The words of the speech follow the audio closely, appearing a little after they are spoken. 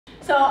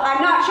So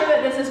I'm not sure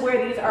that this is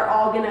where these are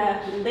all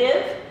gonna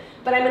live,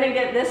 but I'm gonna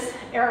get this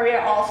area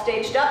all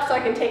staged up so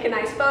I can take a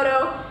nice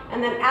photo,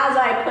 and then as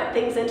I put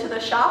things into the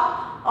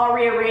shop, I'll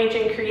rearrange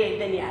and create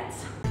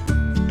vignettes.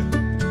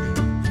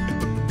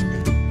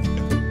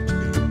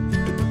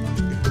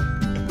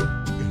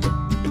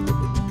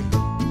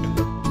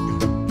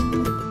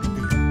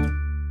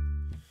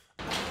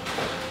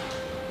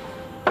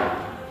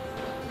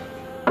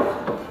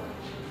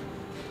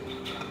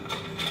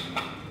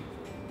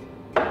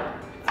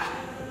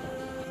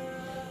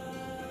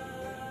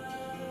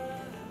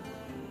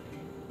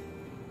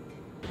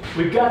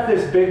 We've got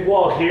this big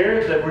wall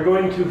here that we're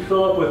going to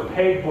fill up with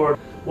pegboard.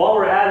 While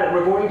we're at it,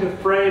 we're going to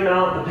frame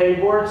out the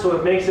pegboard so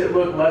it makes it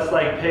look less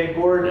like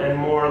pegboard and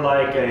more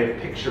like a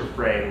picture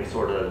frame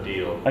sort of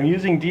deal. I'm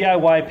using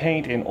DIY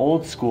paint in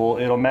Old School.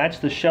 It'll match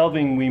the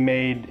shelving we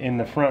made in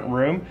the front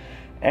room,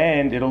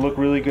 and it'll look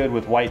really good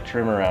with white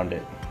trim around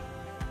it.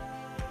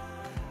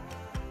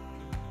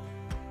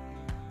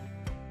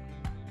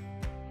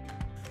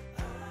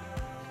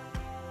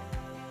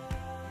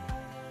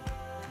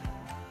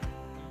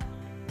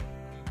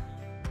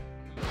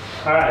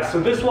 Alright, so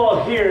this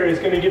wall here is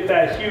going to get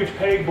that huge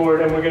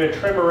pegboard, and we're going to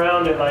trim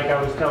around it like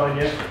I was telling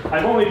you.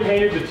 I've only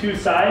painted the two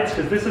sides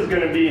because this is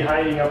going to be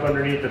hiding up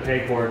underneath the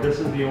pegboard. This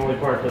is the only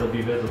part that will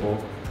be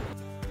visible.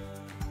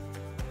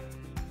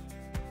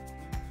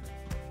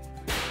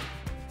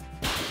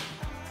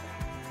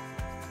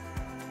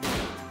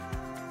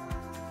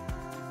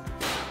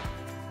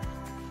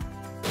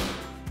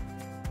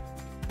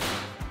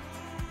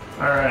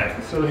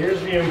 Alright, so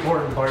here's the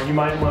important part. You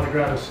might want to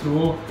grab a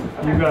stool.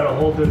 Okay. You've got to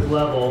hold this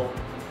level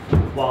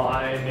while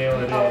I nail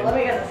it in. Let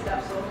me get the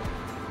steps.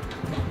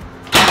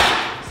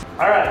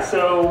 Alright,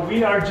 so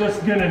we are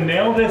just going to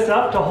nail this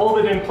up to hold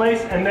it in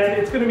place, and then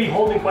it's going to be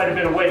holding quite a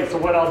bit of weight. So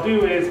what I'll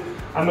do is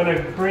I'm going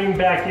to bring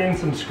back in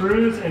some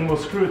screws and we'll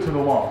screw it to the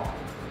wall.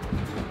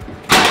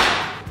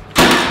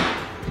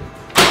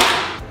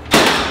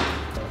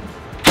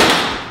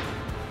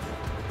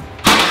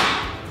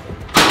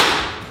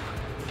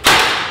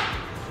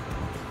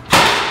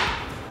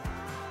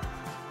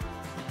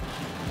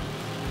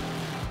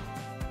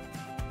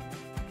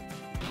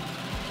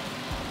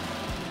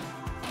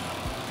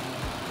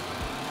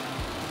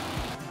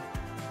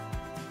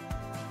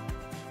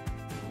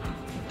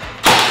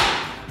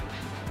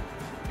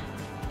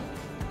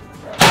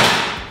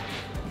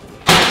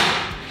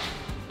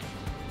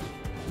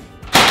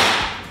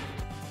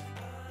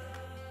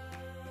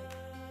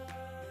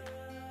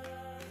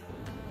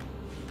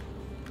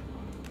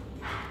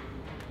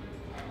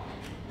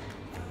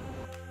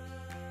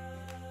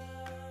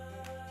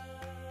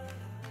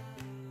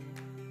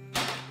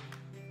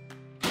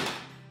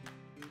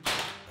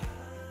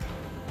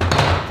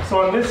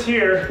 So on this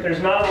here,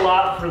 there's not a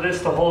lot for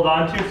this to hold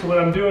on to, so what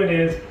I'm doing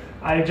is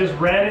I just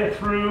ran it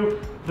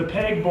through the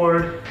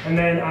pegboard, and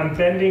then I'm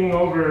bending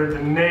over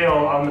the nail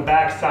on the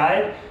back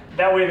side.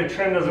 That way the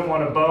trim doesn't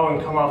want to bow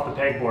and come off the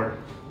pegboard.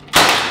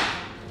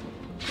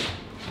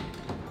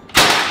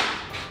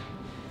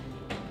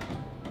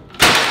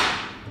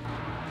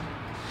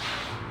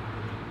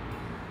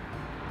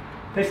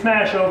 They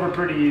smash over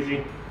pretty easy.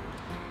 You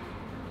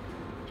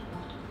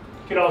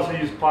could also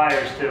use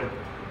pliers too.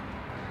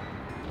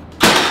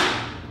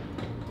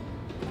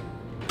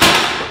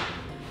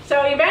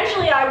 So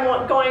eventually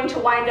I'm going to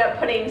wind up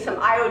putting some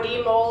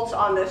IOD molds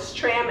on this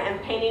trim and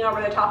painting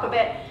over the top of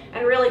it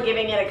and really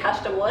giving it a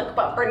custom look.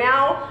 But for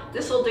now,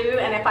 this will do,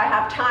 and if I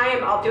have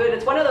time, I'll do it.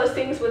 It's one of those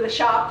things with the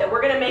shop that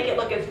we're gonna make it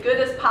look as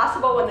good as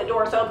possible when the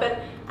doors open,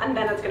 and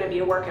then it's gonna be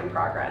a work in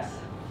progress.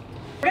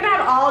 We're gonna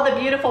have all of the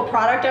beautiful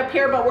product up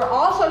here, but we're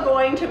also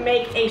going to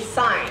make a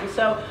sign.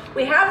 So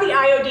we have the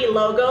IOD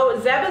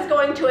logo. Zeb is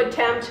going to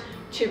attempt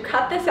to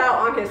cut this out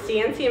on his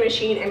CNC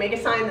machine and make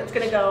a sign that's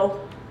gonna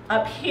go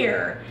up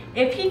here.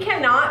 If he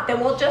cannot,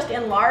 then we'll just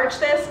enlarge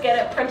this, get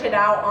it printed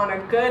out on a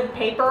good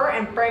paper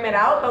and frame it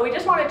out, but we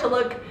just want it to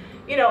look,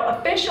 you know,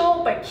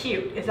 official but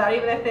cute. Is that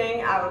even a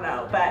thing? I don't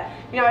know, but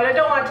you know, I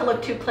don't want it to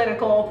look too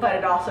clinical, but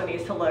it also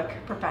needs to look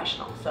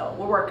professional, so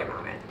we're working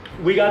on it.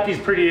 We got these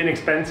pretty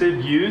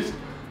inexpensive used,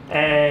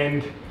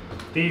 and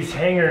these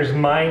hangers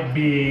might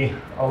be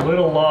a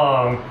little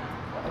long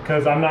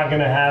because I'm not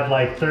gonna have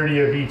like 30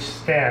 of each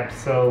stamp,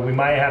 so we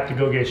might have to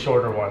go get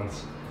shorter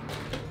ones.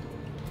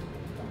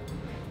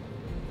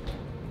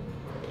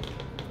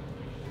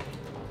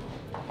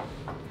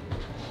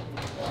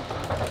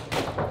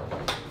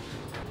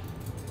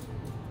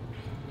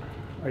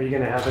 Are you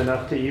gonna have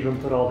enough to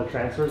even put all the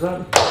transfers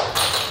up?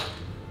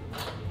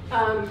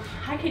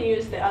 I can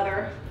use the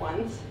other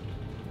ones.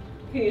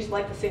 You can use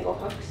like the single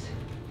hooks.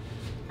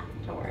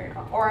 Don't worry.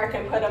 Or I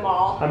can put them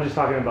all. I'm just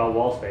talking about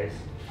wall space.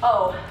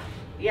 Oh,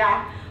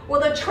 yeah.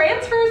 Well, the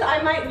transfers,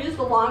 I might use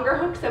the longer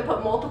hooks and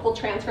put multiple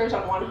transfers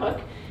on one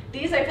hook.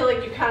 These, I feel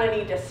like you kind of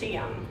need to see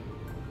them.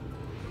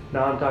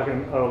 No, I'm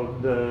talking, oh,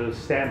 the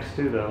stamps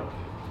too, though.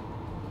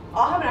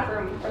 I'll have enough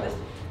room for this.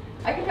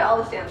 I can put all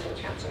the stamps and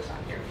transfers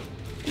on here.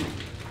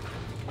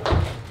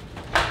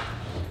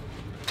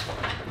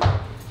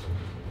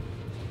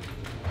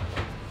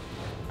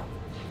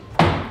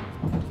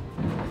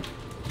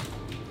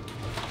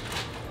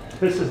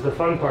 This is the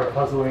fun part,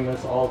 puzzling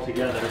this all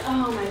together.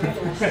 Oh my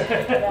goodness,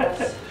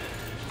 yes.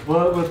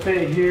 What will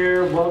fit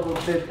here? What will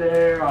fit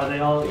there? Are they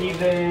all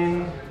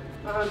even?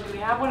 Do we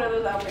have one of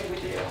those? I don't think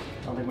we do.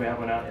 I don't think we have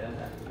one out yet.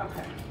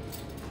 Okay.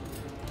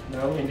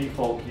 No indie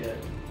folk yet.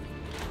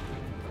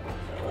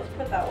 So let's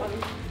put that one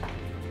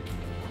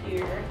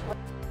here.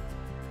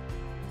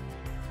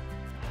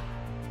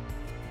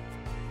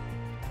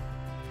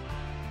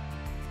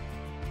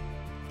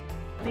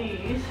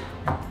 These.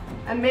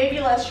 And maybe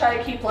let's try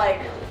to keep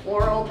like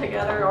floral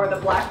together or the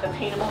black, the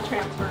paintable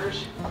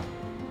transfers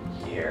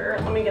here.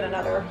 Let me get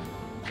another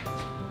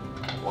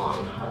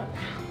long hook.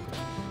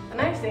 The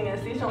nice thing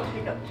is these don't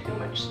take up too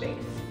much space.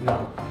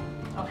 No.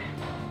 Okay.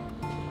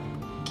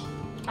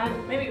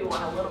 Maybe we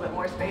want a little bit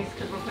more space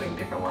because we're putting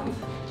different ones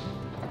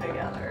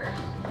together.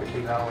 We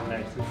take that one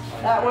next.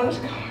 That one's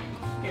going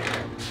here.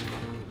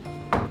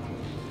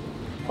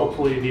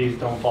 Hopefully these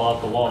don't fall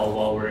off the wall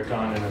while we're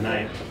gone in the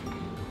night.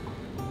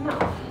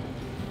 No.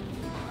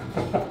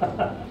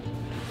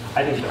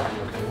 I think that'll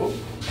be okay. Whoop.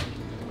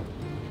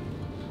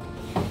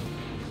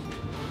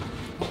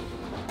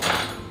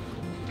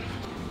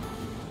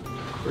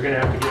 We're gonna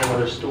have to get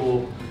another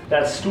stool.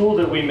 That stool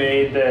that we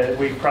made that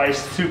we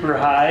priced super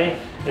high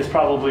has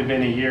probably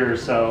been a year or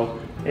so.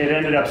 It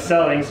ended up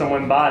selling,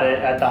 someone bought it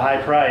at the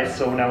high price,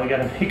 so now we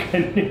gotta make a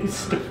new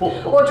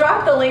stool. We'll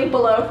drop the link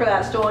below for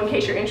that stool in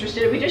case you're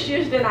interested. We just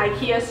used an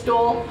IKEA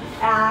stool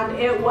and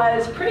it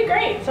was pretty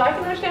great, so I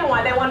can understand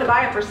why they wanted to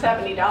buy it for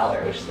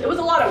 $70. It was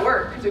a lot of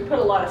work because we put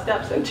a lot of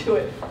steps into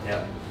it.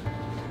 Yeah.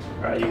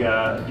 All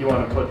right, you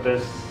want to put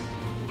this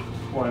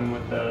one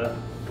with the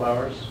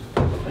flowers?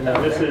 And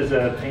now this is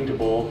a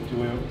paintable.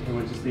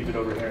 We'll just leave it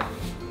over here.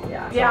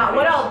 Yeah. Yeah,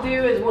 what I'll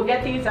do is we'll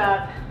get these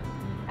up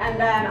and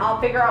then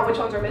I'll figure out which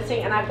ones are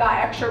missing, and I've got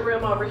extra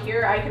room over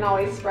here. I can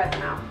always spread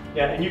them out.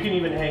 Yeah, and you can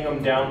even hang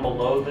them down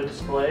below the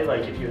display,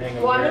 like if you hang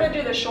them Well, here. I'm going to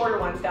do the shorter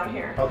ones down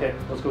here. Okay,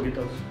 let's go get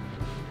those.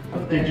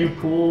 Did you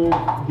pull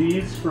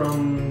these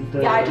from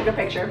the... Yeah, I took a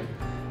picture.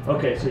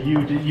 Okay, so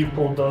you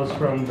pulled those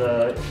from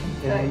the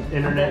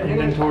internet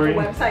inventory? The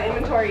website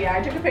inventory, yeah.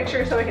 I took a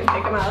picture so we can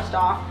take them out of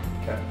stock.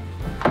 Okay.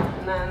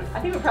 And then I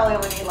think we probably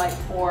only need like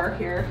 4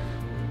 here.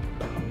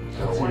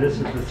 So see, this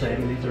is the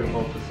same. These are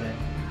both the same.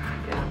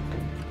 Yeah.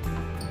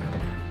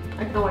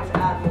 I can always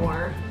add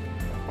more.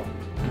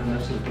 And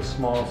this is the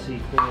small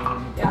sequin.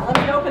 Yeah, let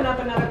me open up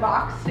another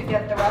box to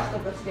get the rest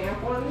of the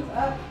stamp ones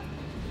up.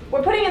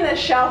 We're putting in this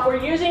shelf.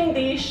 We're using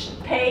these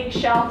peg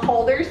shelf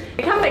holders.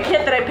 They come in a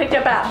kit that I picked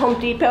up at Home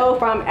Depot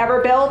from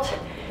Everbuilt.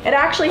 It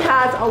actually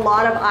has a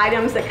lot of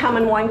items that come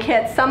in one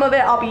kit. Some of it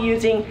I'll be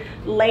using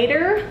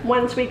later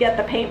once we get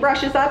the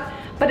paintbrushes up,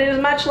 but it is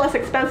much less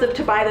expensive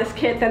to buy this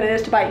kit than it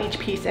is to buy each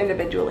piece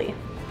individually.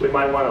 We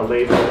might want to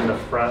label in the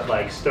front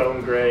like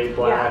stone gray,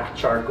 black,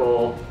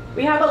 charcoal.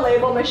 We have a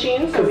label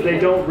machine. Because they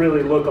don't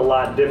really look a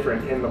lot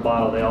different in the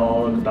bottle. They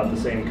all look about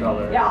the same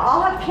color. Yeah,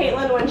 I'll have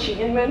Caitlin, when she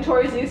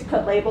inventories these,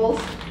 put labels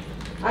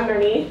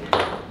underneath.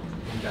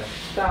 Okay.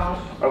 So.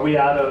 Are we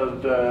out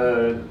of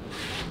the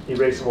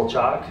erasable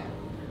chalk?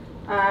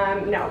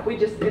 No,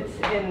 it's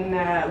in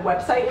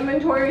website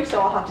inventory,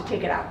 so I'll have to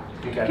take it out.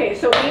 Okay. Okay,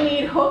 so we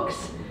need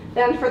hooks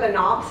then for the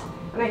knobs,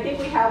 and I think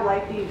we have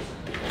like these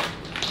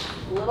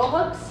little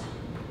hooks.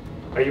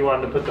 Are you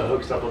wanting to put the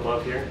hooks up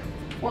above here?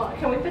 Well,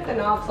 can we fit the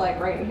knobs like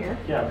right in here?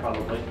 Yeah,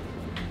 probably.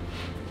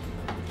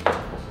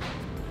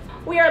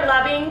 We are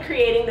loving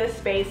creating this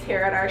space here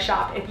at our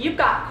shop. If you've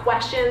got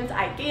questions,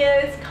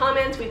 ideas,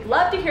 comments, we'd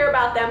love to hear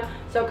about them.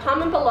 So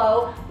comment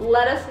below,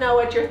 let us know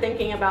what you're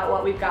thinking about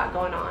what we've got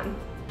going on.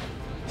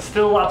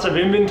 Still lots of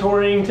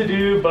inventorying to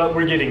do, but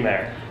we're getting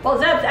there. While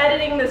Zeb's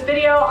editing this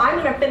video, I'm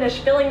gonna finish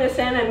filling this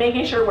in and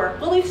making sure we're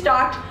fully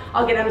stocked.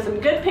 I'll get him some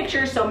good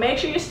pictures, so make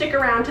sure you stick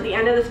around to the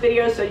end of this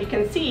video so you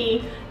can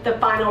see the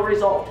final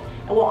result.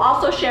 And we'll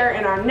also share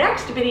in our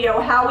next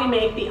video how we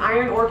make the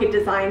Iron Orchid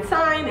design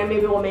sign, and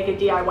maybe we'll make a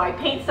DIY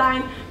paint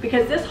sign,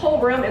 because this whole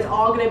room is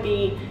all gonna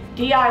be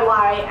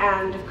DIY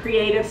and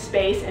creative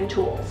space and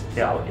tools.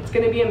 Yeah. So it's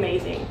gonna be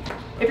amazing.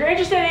 If you're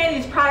interested in any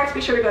of these products, be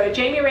sure to go to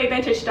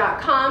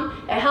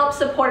JamiRayVintage.com. It helps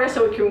support us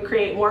so we can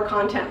create more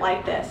content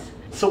like this.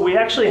 So we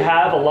actually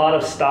have a lot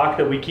of stock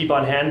that we keep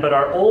on hand, but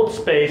our old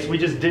space, we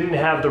just didn't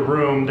have the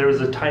room. There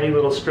was a tiny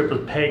little strip of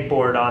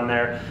pegboard on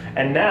there.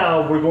 And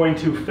now we're going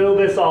to fill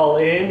this all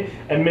in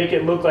and make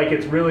it look like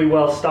it's really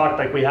well stocked,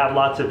 like we have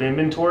lots of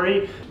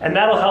inventory. And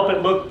that'll help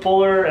it look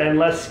fuller and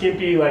less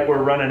skimpy, like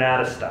we're running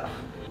out of stuff.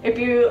 If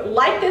you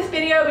like this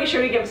video, be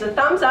sure to give us a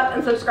thumbs up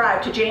and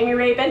subscribe to Jami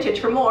Ray Vintage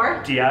for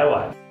more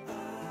DIY.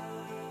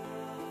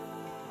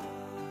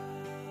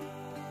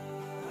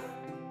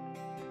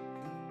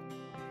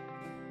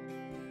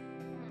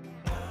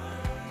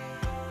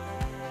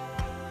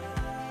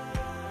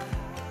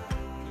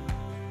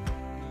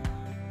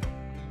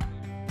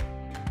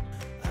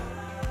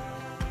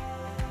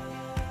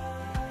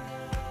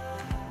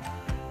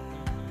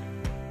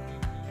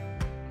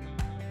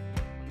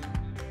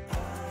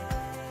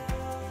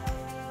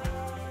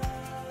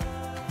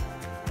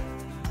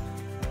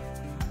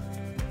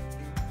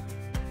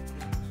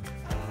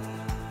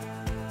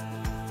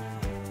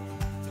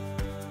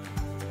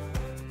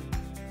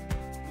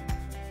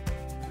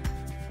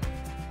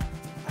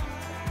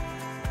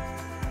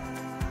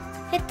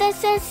 Hit the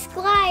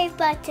subscribe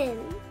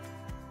button.